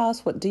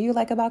Clubhouse? What do you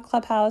like about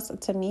Clubhouse?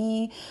 To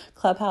me,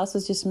 Clubhouse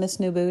is just Miss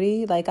New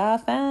Booty. Like, I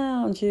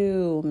found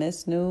you,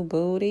 Miss New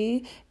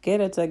Booty.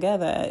 Get it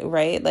together,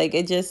 right? Like,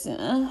 it just,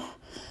 you're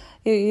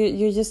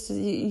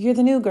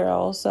the new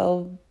girl.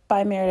 So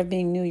by merit of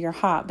being new, you're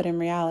hot. But in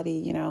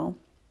reality,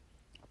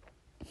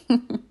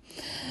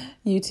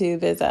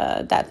 YouTube is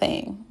that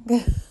thing.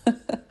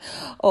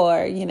 Or,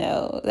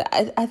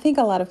 I think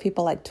a lot of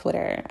people like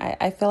Twitter.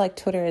 I feel like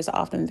Twitter is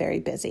often very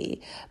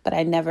busy, but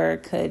I never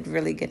could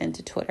really get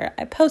into Twitter.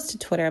 I post to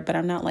Twitter, but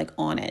I'm not like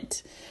on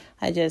it.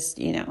 I just,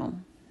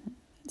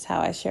 it's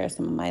how I share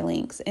some of my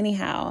links.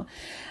 Anyhow,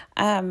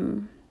 I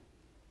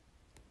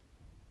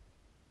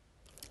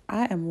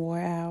am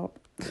wore out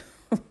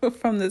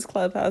from this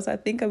Clubhouse. I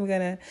think I'm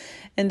going to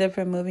end up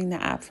removing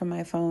the app from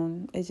my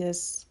phone.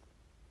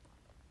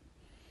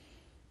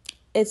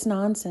 It's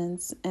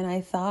nonsense. And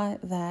I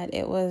thought that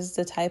it was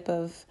the type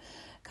of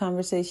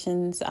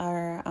conversations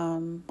our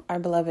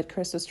beloved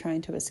Chris was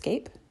trying to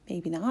escape.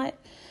 Maybe not.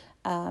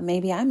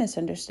 Maybe I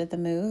misunderstood the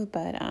move,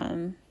 but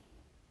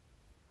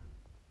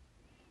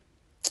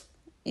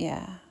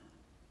yeah.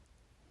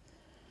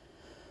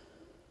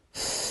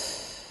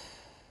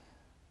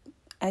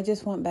 I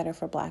just want better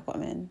for Black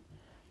women.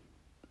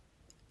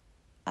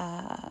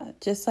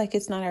 Just like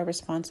it's not our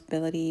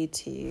responsibility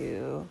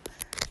to,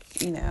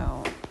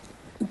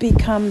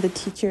 become the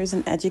teachers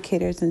and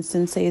educators and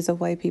senseis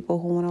of white people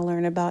who want to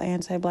learn about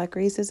anti-Black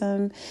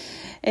racism.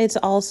 It's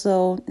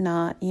also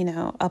not,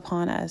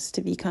 upon us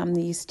to become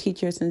these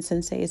teachers and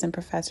senseis and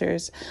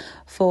professors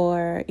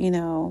for,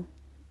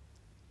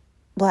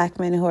 Black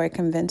men who are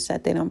convinced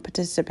that they don't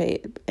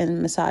participate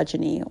in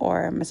misogyny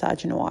or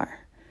misogynoir.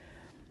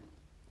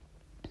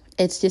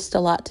 It's just a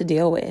lot to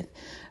deal with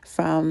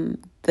from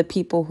the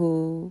people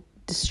who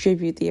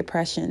distribute the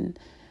oppression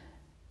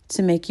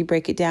to make you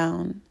break it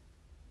down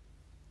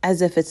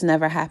as if it's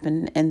never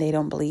happened and they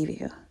don't believe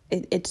you.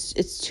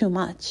 It's too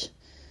much.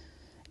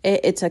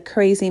 It's a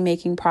crazy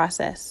making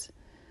process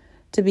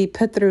to be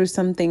put through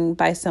something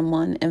by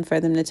someone and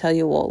for them to tell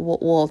you,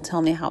 well,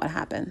 tell me how it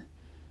happened.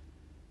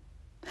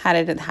 How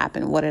did it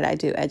happen? What did I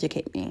do?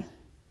 Educate me.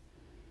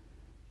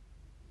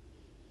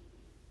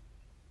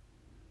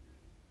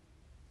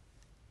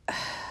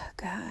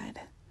 God.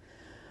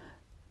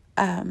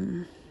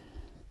 I'm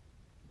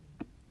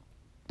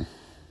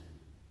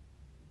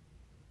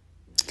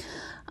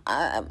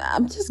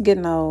just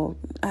getting old.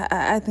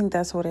 I think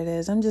that's what it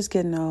is. I'm just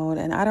getting old.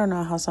 And I don't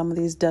know how some of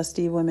these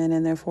dusty women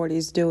in their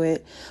 40s do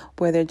it,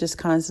 where they're just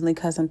constantly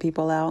cussing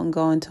people out and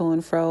going to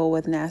and fro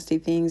with nasty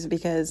things,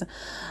 because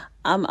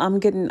I'm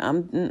getting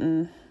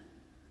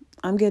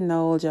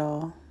old,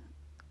 y'all.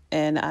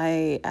 And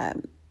I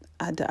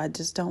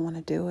just don't want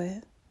to do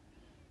it.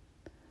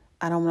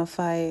 I don't want to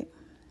fight.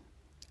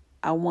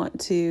 I want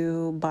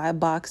to buy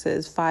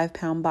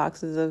 5-pound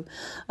boxes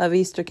of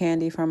Easter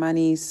candy for my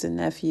niece and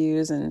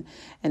nephews and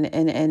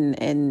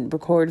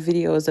record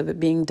videos of it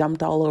being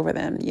dumped all over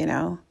them,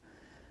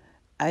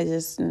 I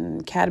just,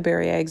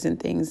 Cadbury eggs and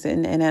things.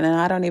 And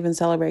I don't even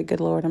celebrate,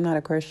 good Lord, I'm not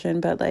a Christian,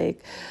 but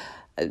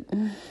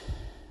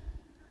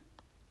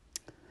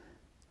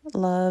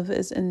love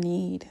is in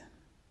need.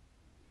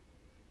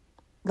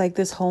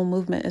 This whole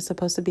movement is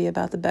supposed to be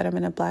about the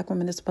betterment of Black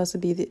women. It's supposed to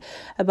be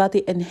about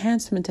the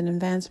enhancement and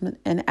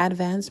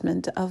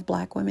advancement of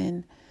Black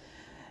women.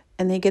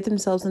 And they get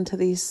themselves into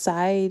these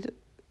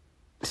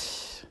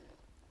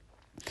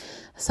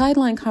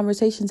sideline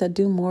conversations that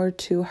do more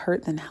to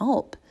hurt than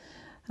help.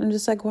 And I'm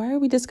just like, why are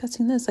we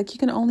discussing this? You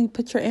can only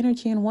put your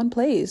energy in one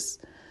place,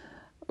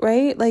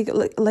 right?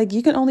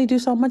 You can only do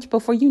so much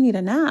before you need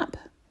a nap.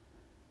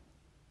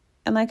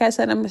 And like I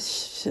said, I'm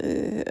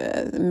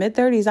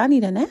mid-30s. I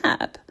need a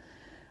nap.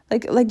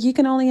 You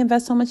can only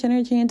invest so much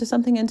energy into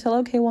something until,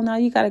 okay, well, now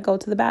you got to go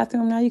to the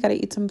bathroom. Now you got to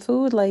eat some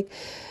food. I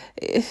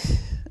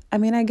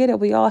get it.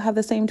 We all have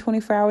the same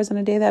 24 hours in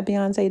a day that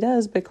Beyonce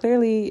does, but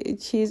clearly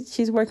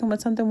she's working with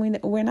something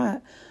we're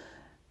not.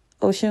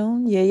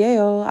 Oshun,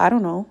 yeah, I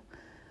don't know.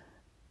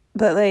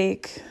 But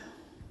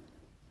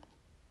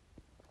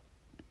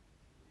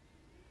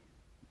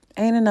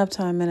ain't enough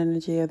time and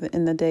energy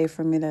in the day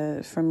for me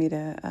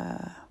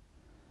to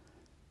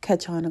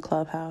catch on a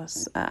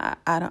Clubhouse. I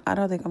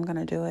don't think I'm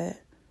gonna do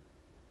it.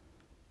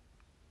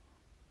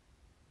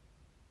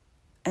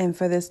 And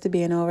for this to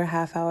be an over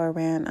half-hour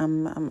rant,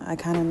 I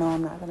kind of know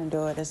I'm not gonna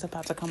do it. It's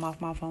about to come off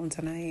my phone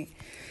tonight.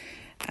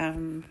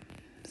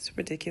 It's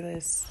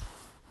ridiculous.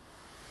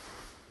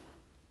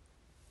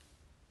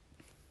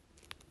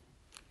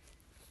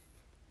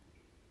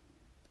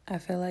 I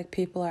feel like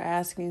people are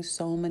asking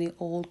so many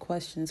old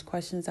questions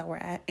that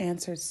were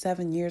answered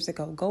 7 years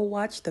ago. Go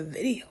watch the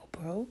video,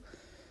 bro.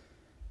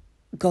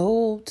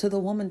 Go to the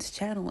woman's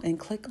channel and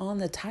click on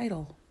the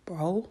title,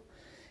 bro.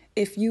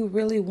 If you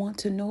really want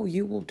to know,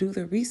 you will do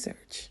the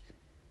research.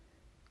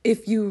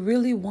 If you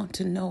really want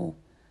to know,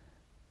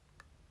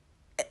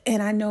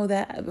 and I know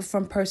that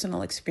from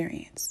personal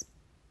experience,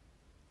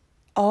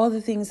 all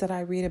the things that I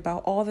read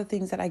about, all the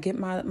things that I get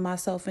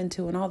myself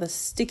into, and all the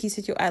sticky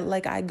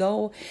situations, I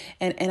go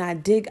and I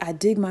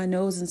dig my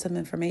nose in some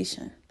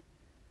information.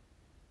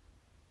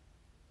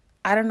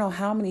 I don't know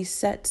how many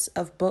sets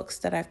of books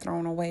that I've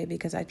thrown away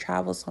because I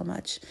travel so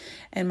much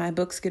and my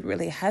books get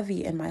really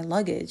heavy in my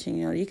luggage.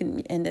 And, you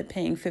can end up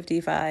paying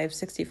 $55,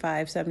 $65,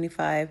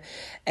 $75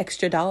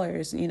 extra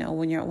dollars,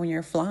 when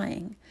you're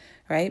flying,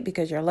 right?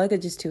 Because your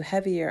luggage is too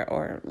heavy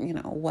or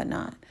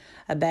whatnot.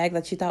 A bag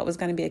that you thought was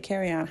going to be a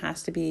carry-on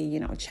has to be,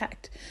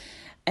 checked.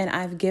 And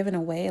I've given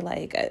away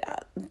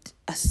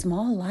a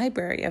small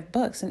library of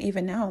books. And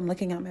even now I'm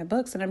looking at my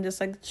books and I'm just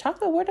like,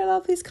 chocolate, where did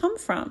all these come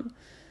from?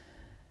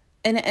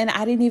 And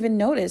I didn't even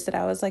notice that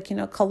I was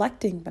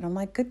collecting, but I'm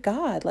like, good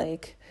God,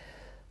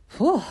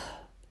 whew.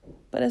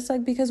 But it's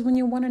because when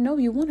you want to know,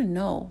 you want to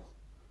know.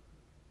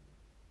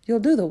 You'll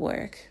do the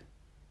work.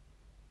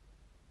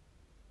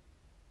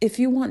 If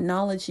you want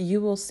knowledge, you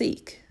will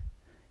seek.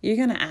 You're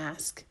going to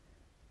ask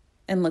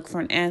and look for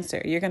an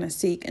answer. You're going to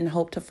seek and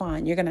hope to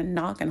find. You're going to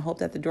knock and hope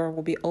that the door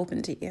will be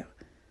open to you.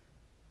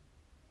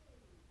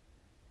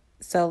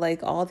 So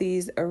all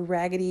these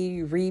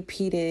raggedy,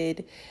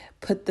 repeated,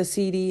 put the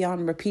CD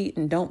on repeat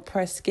and don't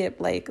press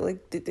skip. I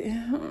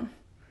don't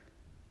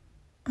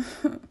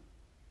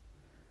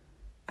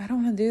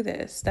want to do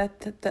this.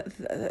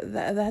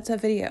 That's a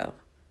video.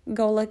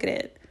 Go look at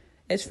it.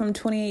 It's from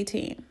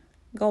 2018.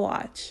 Go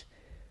watch.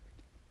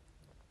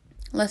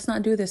 Let's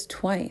not do this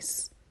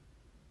twice.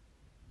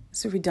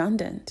 It's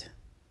redundant.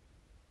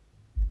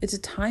 It's a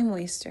time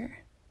waster.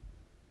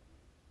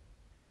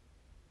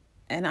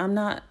 And I'm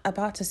not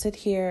about to sit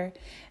here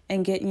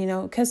and get,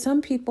 because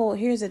some people,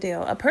 here's the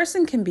deal. A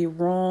person can be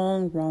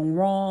wrong.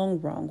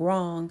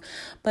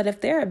 But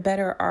if they're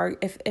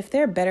if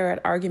they're better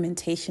at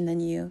argumentation than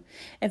you,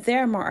 if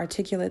they're more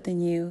articulate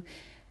than you,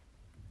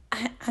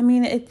 I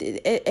mean,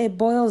 it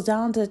boils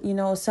down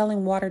to,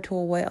 selling water to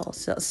a whale,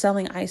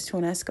 selling ice to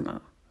an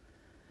Eskimo,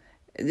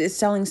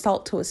 selling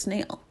salt to a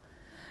snail.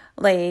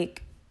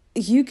 Like,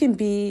 you can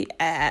be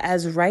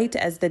as right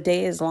as the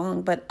day is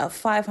long, but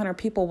 500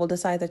 people will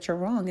decide that you're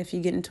wrong if you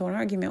get into an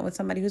argument with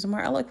somebody who's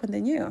more eloquent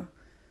than you.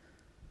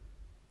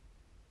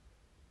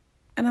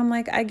 And I'm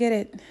like, I get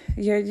it.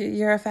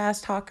 You're a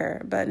fast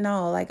talker, but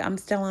no, like, I'm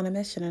still on a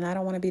mission and I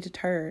don't want to be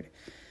deterred.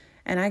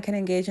 And I can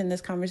engage in this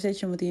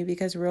conversation with you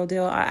because, real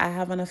deal, I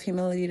have enough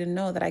humility to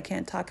know that I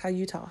can't talk how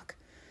you talk.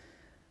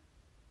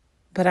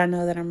 But I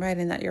know that I'm right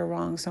and that you're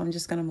wrong, so I'm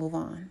just going to move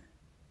on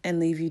and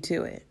leave you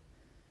to it.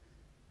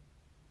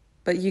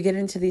 But you get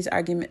into these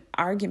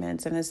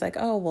arguments and it's like,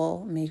 oh,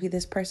 well, maybe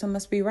this person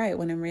must be right.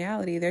 When in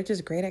reality, they're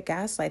just great at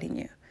gaslighting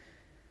you.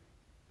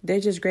 They're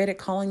just great at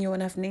calling you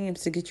enough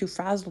names to get you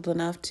frazzled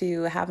enough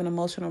to have an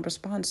emotional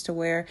response to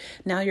where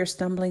now you're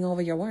stumbling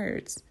over your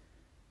words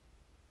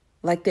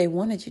like they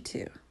wanted you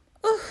to.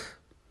 Oof.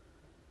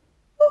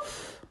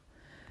 Oof.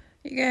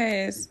 You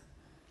guys,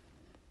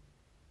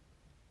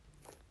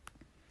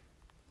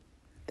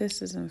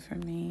 this isn't for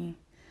me.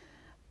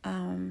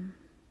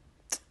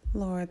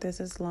 Lord, this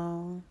is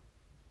long.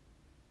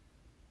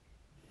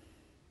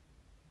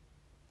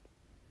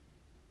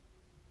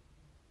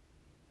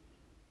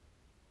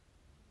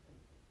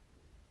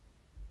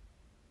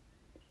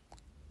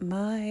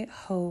 My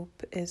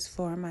hope is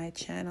for my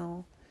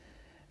channel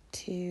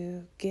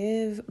to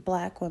give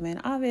Black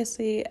women,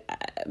 obviously,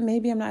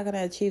 maybe I'm not going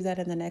to achieve that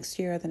in the next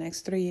year or the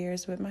next 3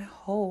 years, but my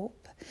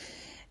hope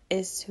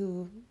is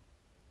to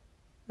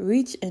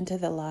reach into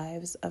the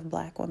lives of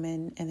Black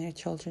women and their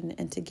children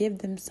and to give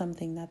them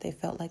something that they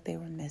felt like they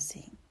were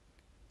missing.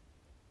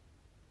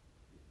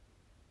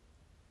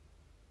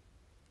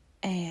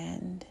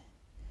 And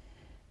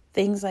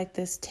things like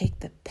this take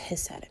the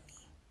piss out of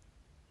me.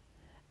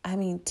 I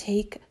mean,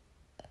 take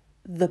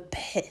the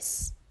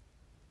piss.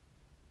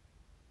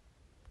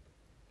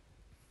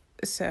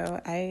 So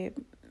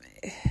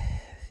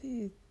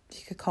you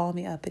could call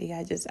me uppity.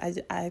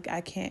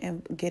 I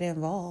can't get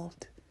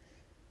involved.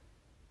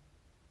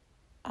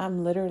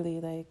 I'm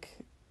literally like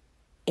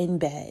in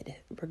bed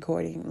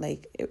recording,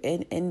 like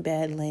in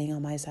bed laying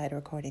on my side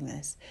recording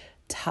this,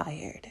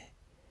 tired.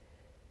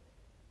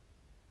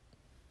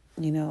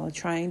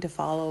 Trying to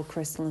follow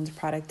Crystalline's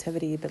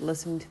productivity, but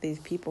listening to these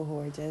people who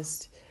are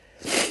just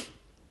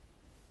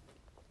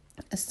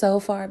so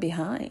far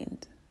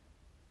behind.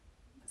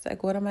 It's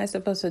like, what am I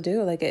supposed to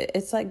do? Like,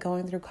 it's like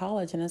going through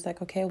college and it's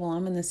like, okay, well,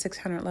 I'm in the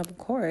 600 level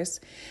course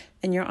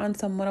and you're on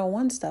some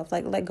 101 stuff.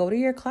 Like go to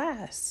your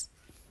class.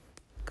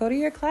 Go to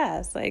your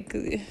class. Like,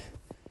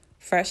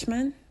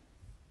 freshman.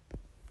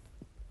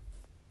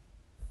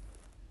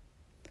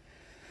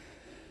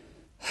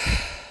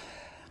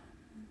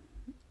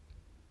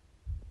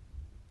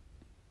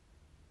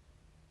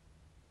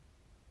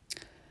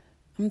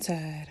 I'm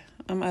tired.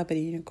 I'm uppity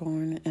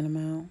unicorn and I'm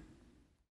out.